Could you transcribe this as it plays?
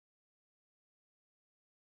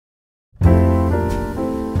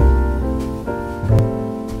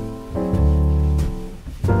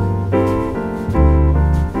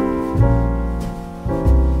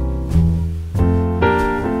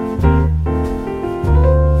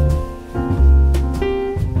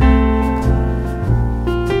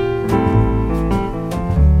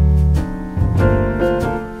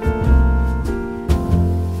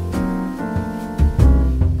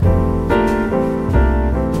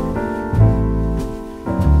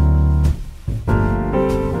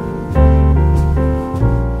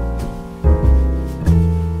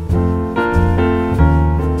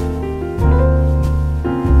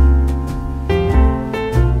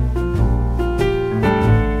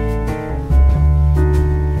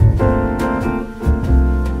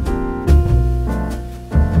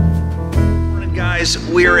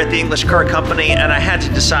we were at the English Car Company and I had to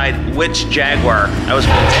decide which Jaguar I was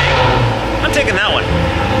going to take. I'm taking that one.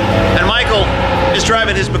 And Michael is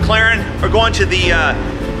driving his McLaren. We're going to the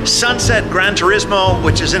Sunset Gran Turismo,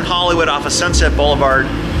 which is in Hollywood off of Sunset Boulevard.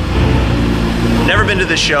 Never been to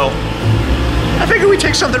this show. I figured we'd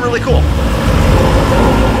take something really cool.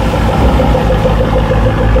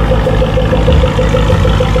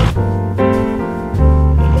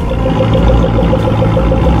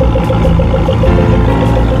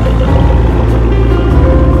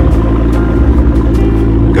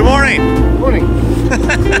 Good morning. Morning.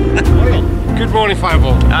 Good morning,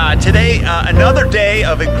 Fireball. Today, another day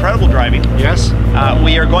of incredible driving. Yes.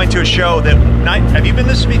 We are going to a show that... Have you been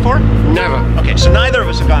to this before? Never. Okay, so neither of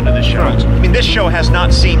us have gone to this show. Correct. I mean, this show has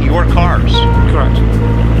not seen your cars. Correct.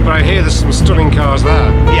 But I hear there's some stunning cars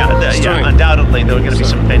there. Yeah, undoubtedly there are going to be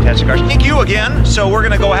some fantastic cars. Thank you again. So we're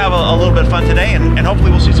going to go have a little bit of fun today, and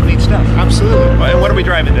hopefully we'll see some neat stuff. Absolutely. And what are we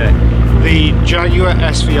driving today? The Jaguar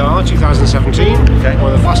SVR 2017, okay.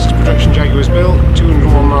 One of the fastest production Jaguars built,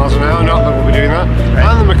 201 miles an hour, not that we'll be doing that, right.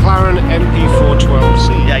 And the McLaren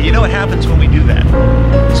MP412C. Yeah, you know what happens when we do that?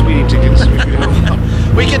 Speeding tickets.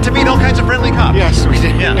 We get to meet all kinds of friendly cops. Yes, we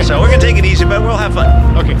do. Yeah, so we're going to take it easy, but we'll have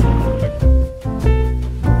fun. Okay.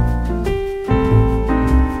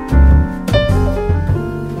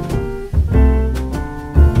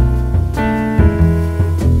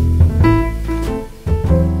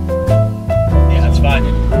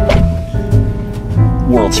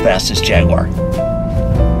 World's fastest Jaguar.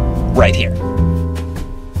 Right here.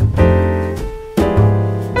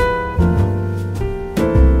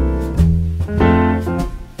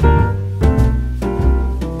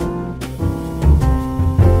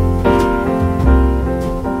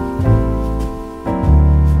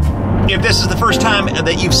 If this is the first time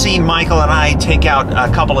that you've seen Michael and I take out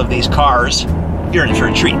a couple of these cars, you're in for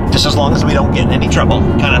a treat. Just as long as we don't get in any trouble,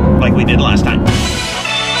 kind of like we did last time.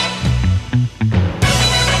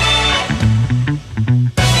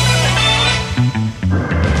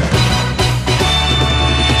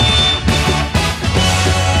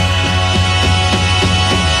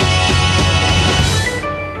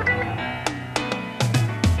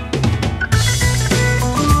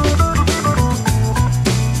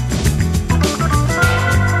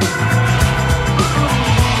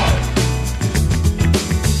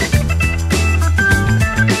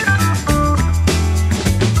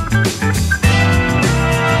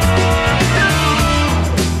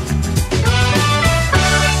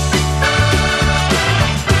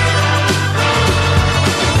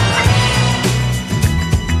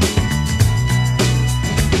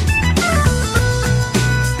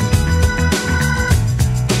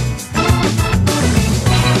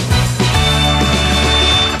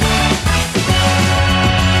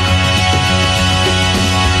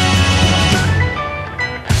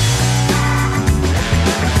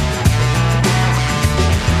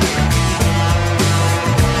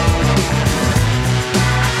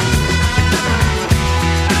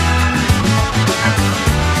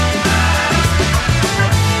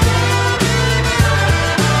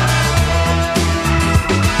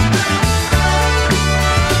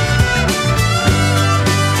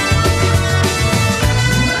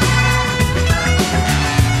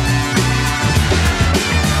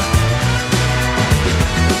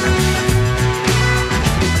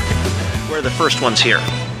 First one's here.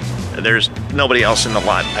 There's nobody else in the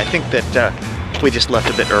lot. I think that we just left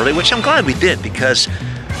a bit early, which I'm glad we did, because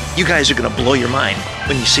you guys are going to blow your mind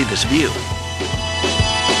when you see this view.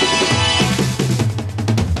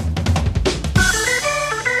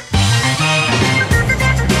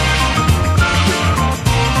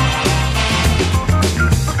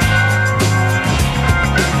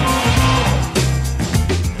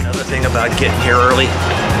 Another thing about getting here early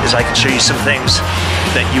is I can show you some things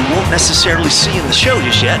that you won't necessarily see in the show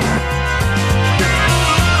just yet.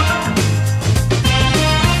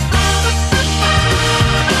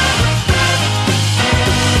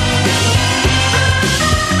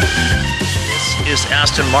 This is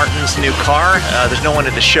Aston Martin's new car. There's no one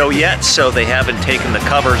at the show yet, so they haven't taken the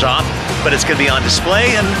covers off, but it's going to be on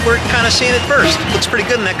display, and we're kind of seeing it first. Looks pretty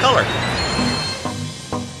good in that color.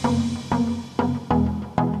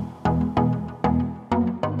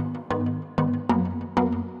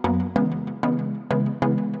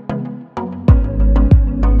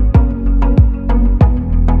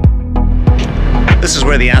 This is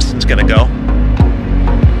where the Aston's gonna go.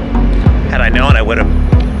 Had I known, I would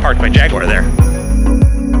have parked my Jaguar there.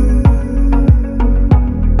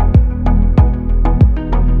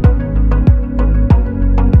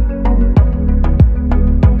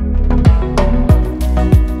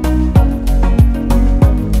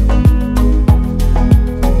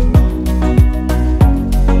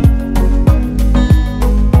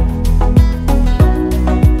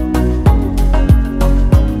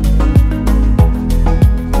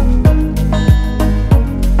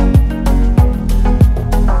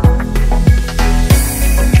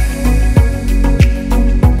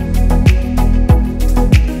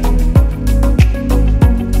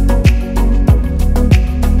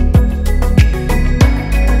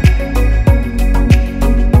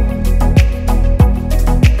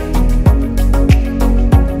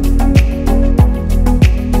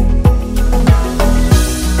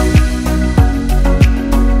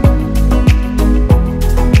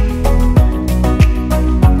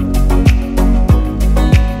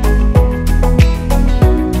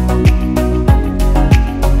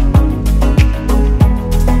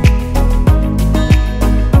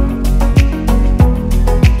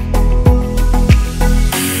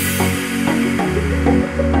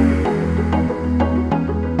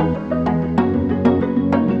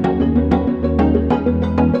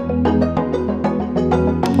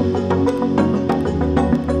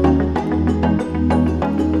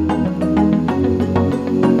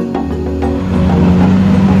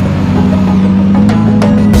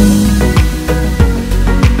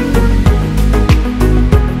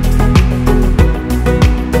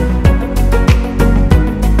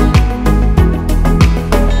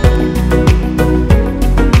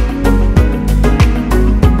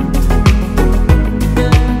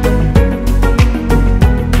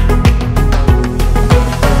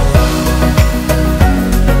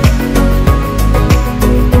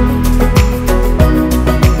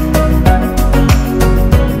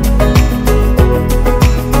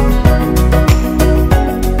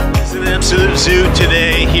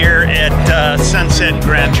 Sunset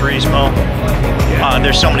Gran Turismo.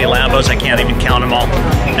 There's so many Lambos, I can't even count them all.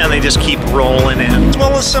 And they just keep rolling in. As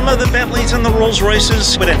well as some of the Bentleys and the Rolls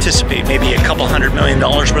Royces. Would anticipate maybe a couple $100 million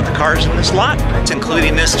worth of cars in this lot. It's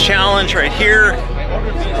including this challenge right here.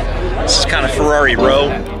 This is kind of Ferrari Row.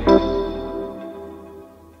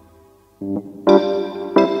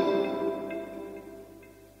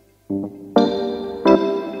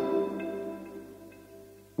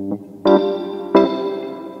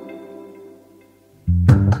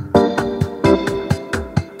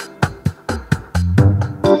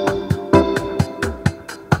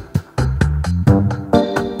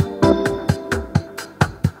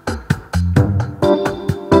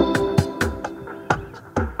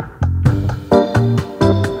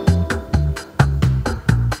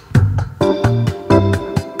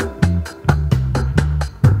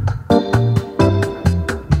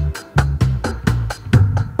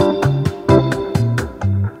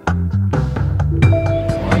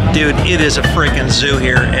 Dude, it is a freaking zoo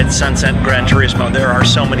here at Sunset Gran Turismo. There are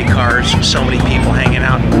so many cars, so many people hanging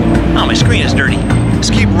out. Oh, my screen is dirty.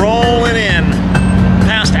 Just keep rolling in.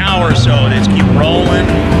 Past hour or so, they just keep rolling,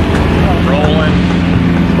 rolling,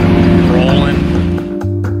 rolling.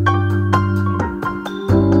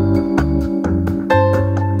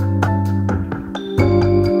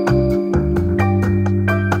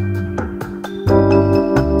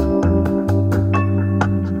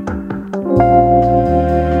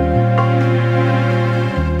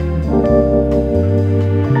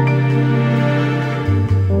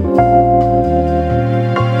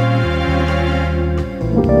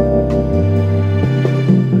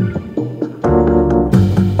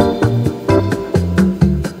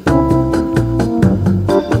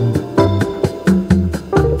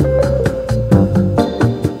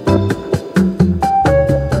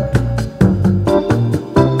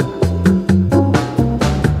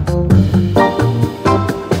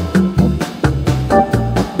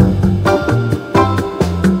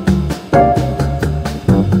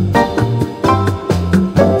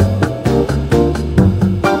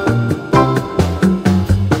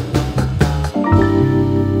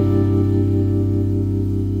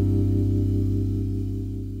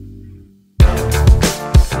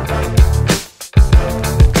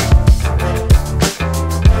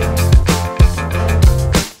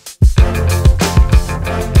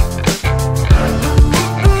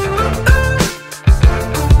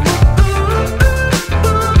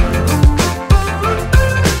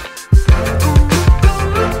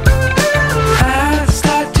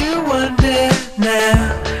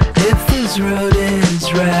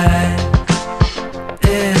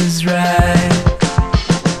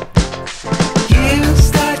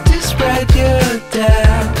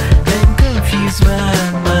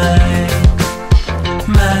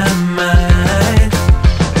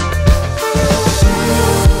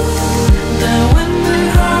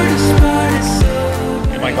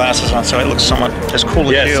 Glasses on, so it looks somewhat as cool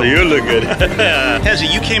as you. Yeah, so you look good.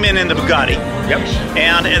 Hezzy, you came in the Bugatti. Yep.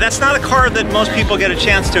 And that's not a car that most people get a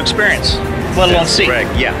chance to experience, let alone see. Correct,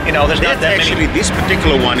 yeah. You know, there's not that actually, many. this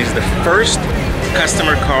particular one is the first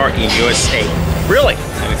customer car in USA. Really?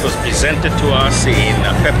 And it was presented to us in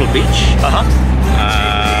Pebble Beach.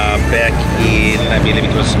 Back in, I believe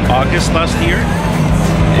it was August last year.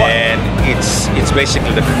 What? And it's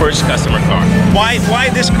basically the first customer car. Why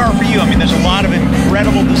this car for you? I mean, there's a lot of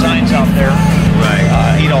incredible designs out there.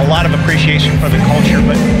 Right. You know, a lot of appreciation for the culture,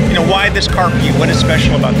 but you know, why this car for you? What is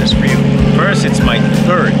special about this for you? First, it's my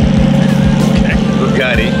third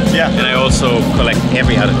Bugatti. Yeah. And I also collect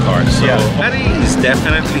every other car. So yeah. Bugatti is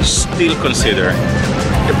definitely still considered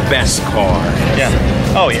the best car. Yeah.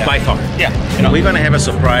 Oh yeah. By far. Yeah. You know, we're gonna have a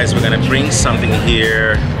surprise. We're gonna bring something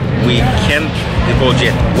here. We can't divulge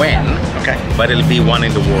yet when. Okay. But it'll be one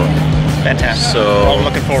in the world. Fantastic. So well, I'm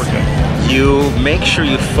looking forward to it. You make sure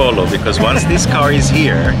you follow, because once this car is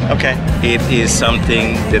here, okay, it is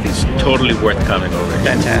something that is totally worth coming over.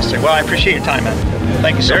 Fantastic. Well, I appreciate your time, man.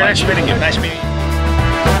 Thank you so much. Nice meeting you. Nice meeting you.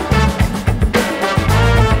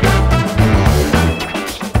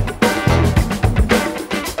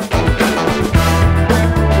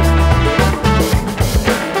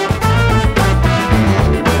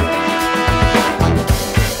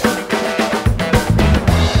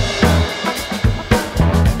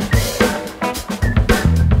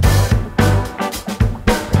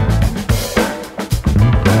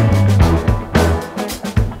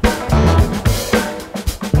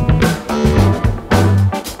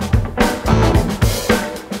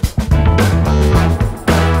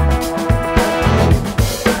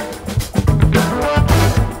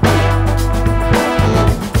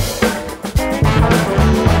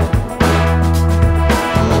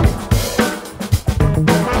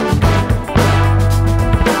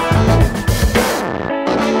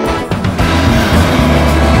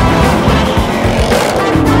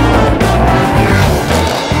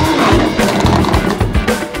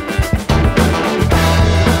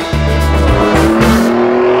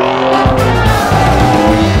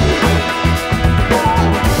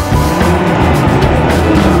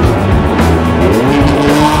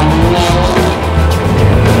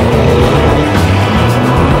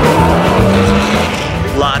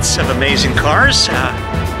 lots of amazing cars.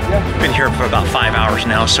 Been here for about 5 hours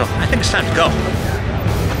now, so I think it's time to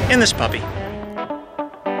go in this puppy.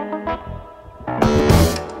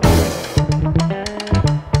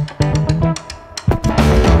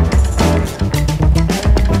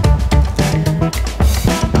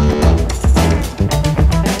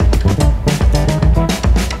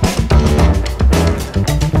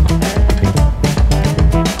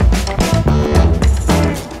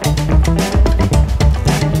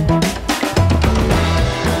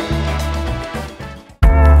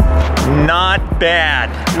 Not bad.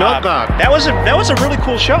 Not bad. That was a really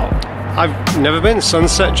cool show. I've never been.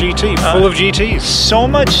 Sunset GT, full of GTs. So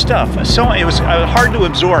much stuff. So it was hard to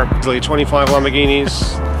absorb. Easily 25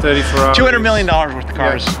 Lamborghinis, 30 Ferraris. $200 million worth of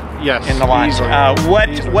cars. Yes. In the lot.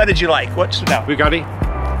 Easily. What did you like? What stood out?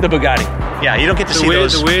 Bugatti. The Bugatti. Yeah, you don't get to see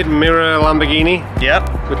those. The weird mirror Lamborghini.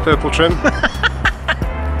 Yep. With purple trim.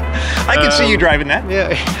 I can see you driving that. Yeah.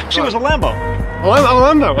 Actually, it was a Lambo. Oh,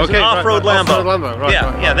 Lambo. Okay. An off-road Lambo. Off-road Lambo. Right.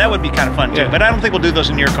 Yeah, that would be kind of fun too. Yeah. But I don't think we'll do those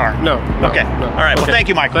in your car. No. Okay. No. All right. Well, thank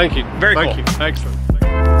you, Michael. Thank you. Very cool. Thank you. Excellent.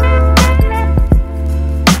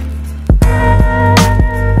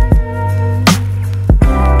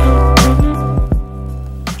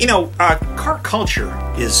 You know, car culture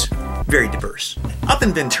is very diverse. Up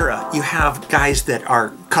in Ventura, you have guys that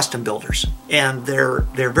are custom builders, and they're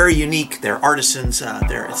very unique. They're artisans.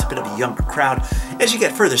 It's a bit of a younger crowd. As you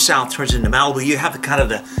get further south towards into Malibu, you have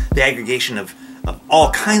the aggregation of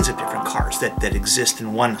all kinds of different cars that exist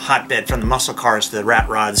in one hotbed, from the muscle cars to the rat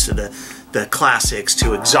rods to the classics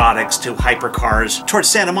to exotics to hypercars. Towards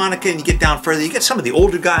Santa Monica, and you get down further, you get some of the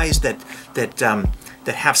older guys that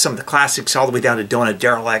have some of the classics, all the way down to Donut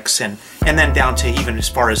Derelicts, and then down to even as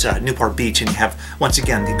far as Newport Beach, and you have, once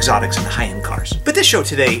again, the exotics and the high-end cars. But this show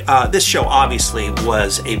today, this show obviously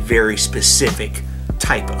was a very specific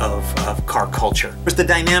type of car culture. There's the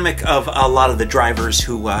dynamic of a lot of the drivers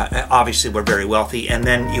who obviously were very wealthy, and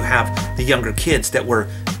then you have the younger kids that were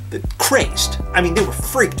crazed. I mean, they were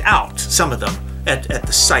freaked out, some of them, at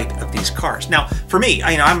the sight of these cars. Now, for me,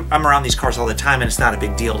 I'm around these cars all the time, and it's not a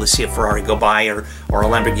big deal to see a Ferrari go by, or a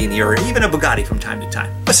Lamborghini, or even a Bugatti from time to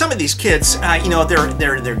time. But some of these kids, you know,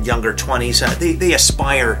 they're younger 20s. They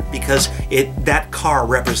aspire because that car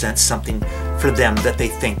represents something for them that they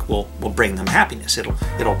think will bring them happiness. It'll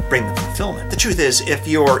bring them fulfillment. The truth is, if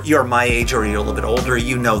you're my age or you're a little bit older,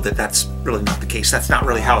 you know that that's really not the case. That's not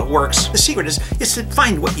really how it works. The secret is to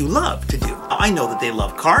find what you love to do. I know that they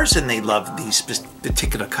love cars, and they love these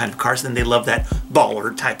particular kind of cars, and they love that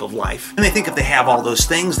baller type of life. And they think if they have all those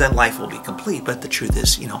things, then life will be complete. But the truth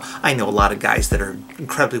is, you know, I know a lot of guys that are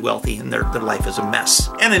incredibly wealthy, and their life is a mess.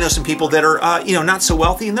 And I know some people that are, you know, not so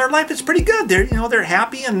wealthy, and their life is pretty good. They're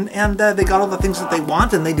happy, and they got all the things that they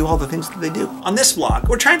want, and they do all the things that they do. On this vlog,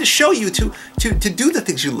 we're trying to show you to do the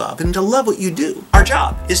things you love, and to love what you do. Our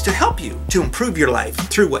job is to help you to improve your life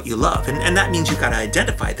through what you love, and that means you got to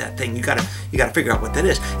identify that thing. You got to figure out what that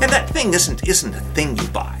is, and that thing isn't a thing you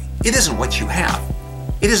buy. It isn't what you have.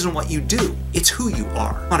 It isn't what you do. It's who you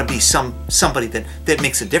are. You want to be somebody that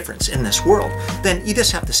makes a difference in this world, then you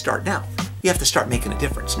just have to start now. You have to start making a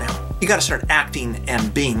difference now. You got to start acting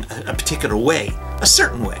and being a particular way, a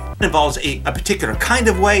certain way. It involves a particular kind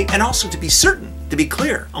of way, and also to be certain, to be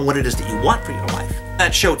clear on what it is that you want for your life.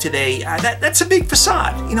 That show today, that's a big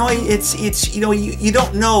facade. You know, it's you know, you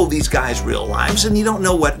don't know these guys' real lives, and you don't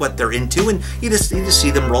know what they're into, and you just see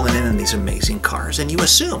them rolling in these amazing cars, and you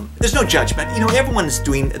assume. There's no judgment. You know, everyone's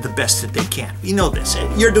doing the best that they can. You know this.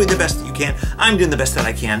 You're doing the best that you can. I'm doing the best that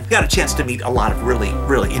I can. Got a chance to meet a lot of really,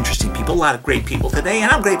 really interesting people, a lot of great people today, and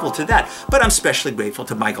I'm grateful to that. But I'm especially grateful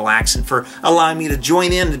to Michael Axon for allowing me to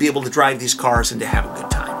join in, to be able to drive these cars and to have a good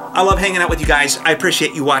time. I love hanging out with you guys. I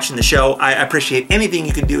appreciate you watching the show. I appreciate anything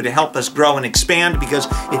you can do to help us grow and expand, because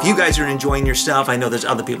if you guys are enjoying yourself, I know there's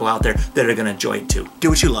other people out there that are going to enjoy it too. Do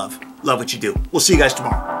what you love. Love what you do. We'll see you guys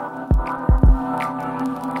tomorrow.